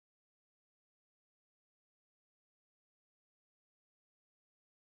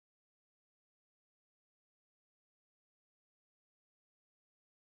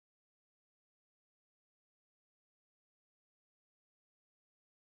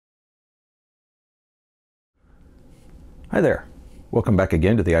Hi there. Welcome back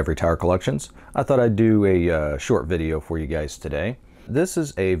again to the Ivory Tower Collections. I thought I'd do a short video for you guys today. This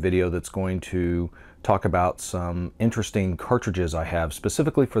is a video that's going to talk about some interesting cartridges I have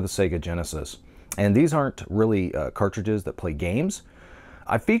specifically for the Sega Genesis. And these aren't really cartridges that play games.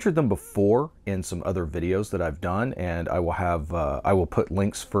 I've featured them before in some other videos that I've done, and I will put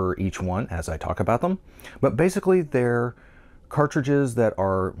links for each one as I talk about them. But basically they're cartridges that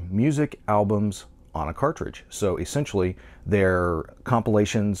are music albums on a cartridge. So essentially they're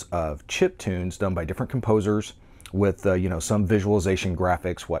compilations of chip tunes done by different composers with some visualization,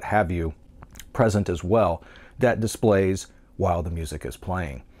 graphics, what have you, present as well, that displays while the music is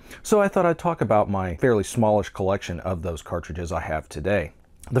playing. So I thought I'd talk about my fairly smallish collection of those cartridges I have today.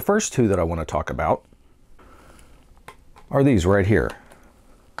 The first two that I want to talk about are these right here.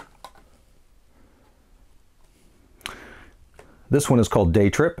 This one is called Day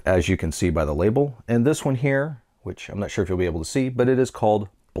Trip, as you can see by the label, and this one here, which I'm not sure if you'll be able to see, but it is called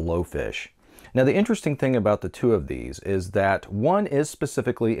Blowfish. Now the interesting thing about the two of these is that one is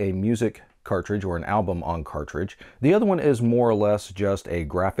specifically a music cartridge or an album on cartridge. The other one is more or less just a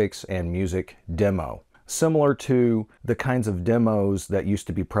graphics and music demo, similar to the kinds of demos that used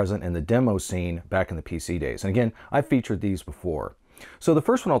to be present in the demo scene back in the PC days. And again, I've featured these before. So the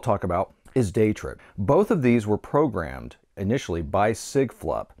first one I'll talk about is Day Trip. Both of these were programmed initially by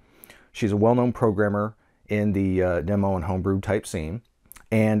Sigflup. She's a well-known programmer in the demo and homebrew type scene,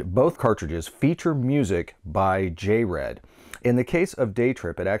 and both cartridges feature music by J-Red. In the case of Day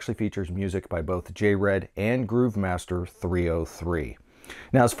Trip, it actually features music by both J-Red and Groovemaster 303.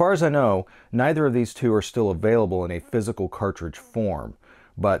 Now, as far as I know, neither of these two are still available in a physical cartridge form,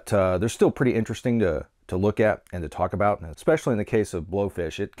 but they're still pretty interesting to look at and to talk about, and especially in the case of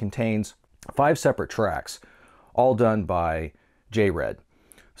Blowfish. It contains 5 separate tracks, all done by J-Red.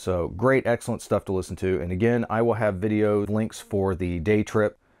 So great, excellent stuff to listen to. And again, I will have video links for the Day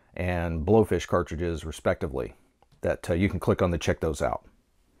Trip and Blowfish cartridges respectively that you can click on to check those out.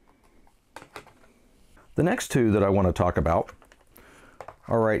 The next two that I want to talk about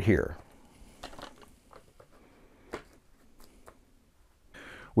are right here.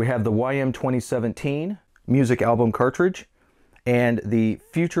 We have the YM 2017 music album cartridge and the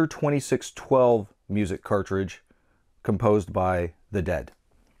Future 2612 music cartridge composed by The Dead.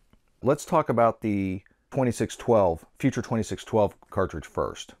 Let's talk about the Future 2612 cartridge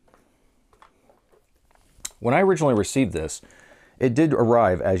first. When I originally received this, it did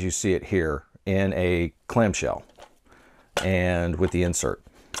arrive, as you see it here, in a clamshell and with the insert.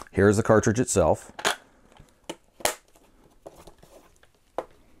 Here's the cartridge itself.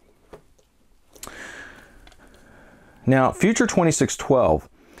 Now, Future 2612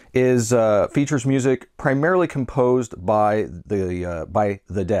 features music primarily composed by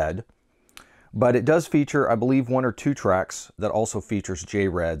the Dead, but it does feature, I believe, 1 or 2 tracks that also features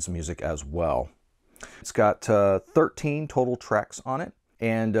J-Red's music as well. It's got 13 total tracks on it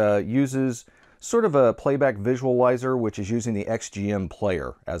and uses sort of a playback visualizer, which is using the XGM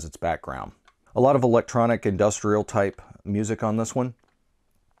player as its background. A lot of electronic industrial type music on this one.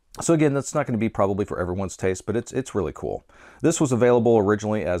 So again, that's not going to be probably for everyone's taste, but it's really cool. This was available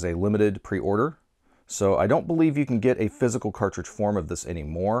originally as a limited pre-order, so I don't believe you can get a physical cartridge form of this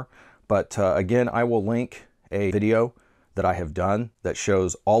anymore. But again, I will link a video that I have done that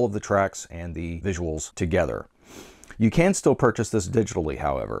shows all of the tracks and the visuals together. You can still purchase this digitally,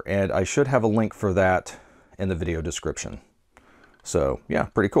 however, and I should have a link for that in the video description. So yeah,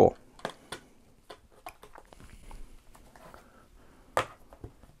 pretty cool.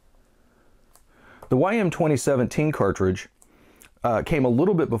 The YM 2017 cartridge came a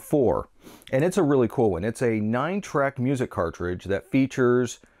little bit before, and it's a really cool one. It's a 9-track music cartridge that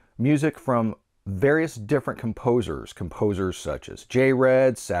features music from various different composers such as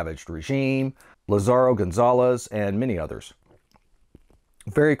J-Red, Savage Regime, Lazaro Gonzalez, and many others.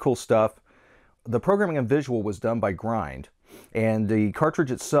 Very cool stuff. The programming and visual was done by Grind, and the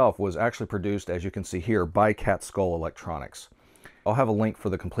cartridge itself was actually produced, as you can see here, by Catskull Electronics. I'll have a link for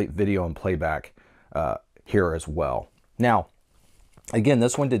the complete video and playback here as well. Now, again,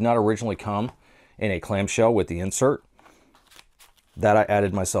 this one did not originally come in a clamshell with the insert. That I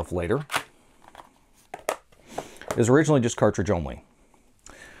added myself later. It was originally just cartridge only.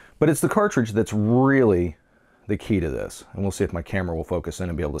 But it's the cartridge that's really the key to this. And we'll see if my camera will focus in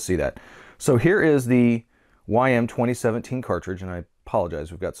and be able to see that. So here is the YM 2017 cartridge, and I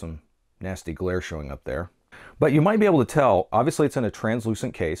apologize, we've got some nasty glare showing up there. But you might be able to tell, obviously it's in a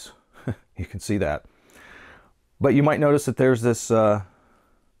translucent case. You can see that. But you might notice that there's this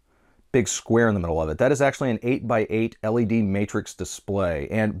big square in the middle of it. That is actually an 8x8 LED matrix display.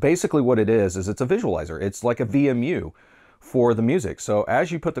 And basically what it is it's a visualizer. It's like a VMU for the music. So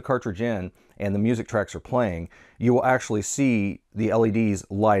as you put the cartridge in and the music tracks are playing, you will actually see the LEDs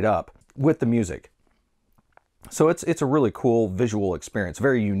light up with the music. So it's a really cool visual experience,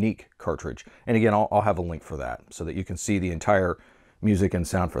 very unique cartridge. And again, I'll have a link for that so that you can see the entire music and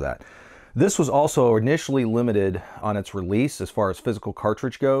sound for that. This was also initially limited on its release as far as physical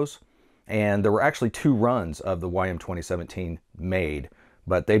cartridge goes. And there were actually 2 runs of the YM 2017 made,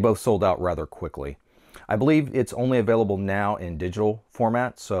 but they both sold out rather quickly. I believe it's only available now in digital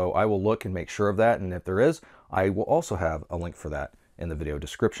format, so I will look and make sure of that. And if there is, I will also have a link for that in the video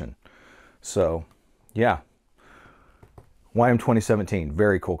description. So yeah, YM 2017,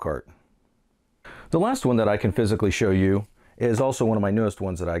 very cool cart. The last one that I can physically show you is also one of my newest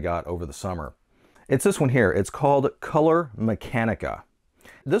ones that I got over the summer. It's this one here. It's called Color Mechanica.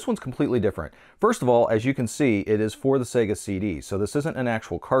 This one's completely different. First of all, as you can see, it is for the Sega CD. So this isn't an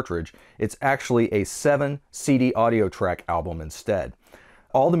actual cartridge. It's actually a 7 CD audio track album instead.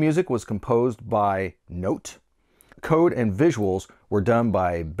 All the music was composed by Note. Code and visuals were done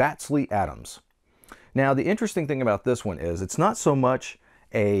by Batsley Adams. Now, the interesting thing about this one is it's not so much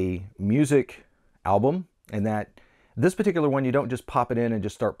a music album in that this particular one, you don't just pop it in and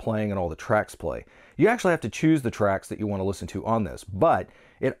just start playing and all the tracks play. You actually have to choose the tracks that you want to listen to on this, but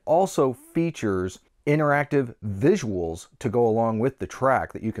it also features interactive visuals to go along with the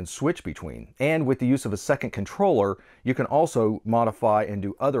track that you can switch between. And with the use of a second controller, you can also modify and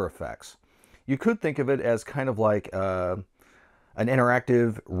do other effects. You could think of it as kind of like an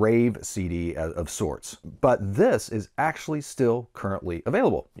interactive rave CD of sorts, but this is actually still currently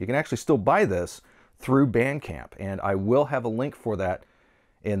available. You can actually still buy this through Bandcamp, and I will have a link for that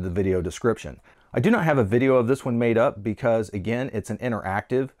in the video description. I do not have a video of this one made up because, again, it's an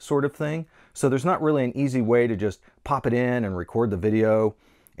interactive sort of thing, so there's not really an easy way to just pop it in and record the video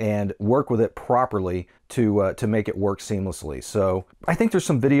and work with it properly to make it work seamlessly. So I think there's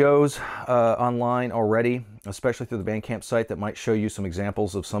some videos online already, especially through the Bandcamp site, that might show you some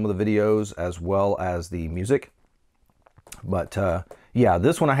examples of some of the videos as well as the music. But yeah,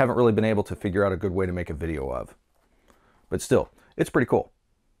 this one I haven't really been able to figure out a good way to make a video of. But still, it's pretty cool.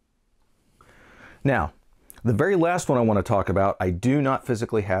 Now, the very last one I want to talk about, I do not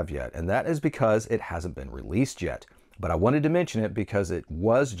physically have yet, and that is because it hasn't been released yet. But I wanted to mention it because it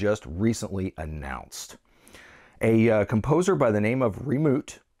was just recently announced. A composer by the name of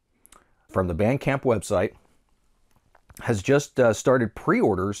Remute from the Bandcamp website has just started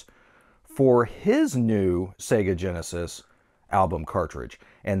pre-orders for his new Sega Genesis album cartridge,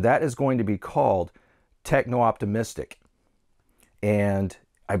 and that is going to be called Technoptimistic. And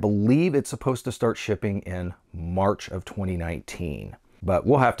I believe it's supposed to start shipping in March of 2019. But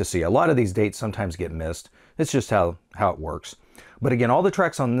we'll have to see. A lot of these dates sometimes get missed. It's just how it works. But again, all the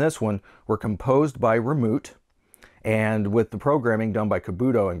tracks on this one were composed by Remute, and with the programming done by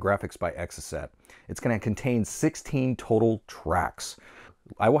Kabuto and graphics by Exocet. It's going to contain 16 total tracks.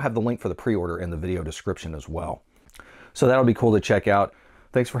 I will have the link for the pre-order in the video description as well. So that'll be cool to check out.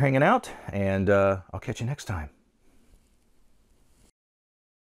 Thanks for hanging out, and I'll catch you next time.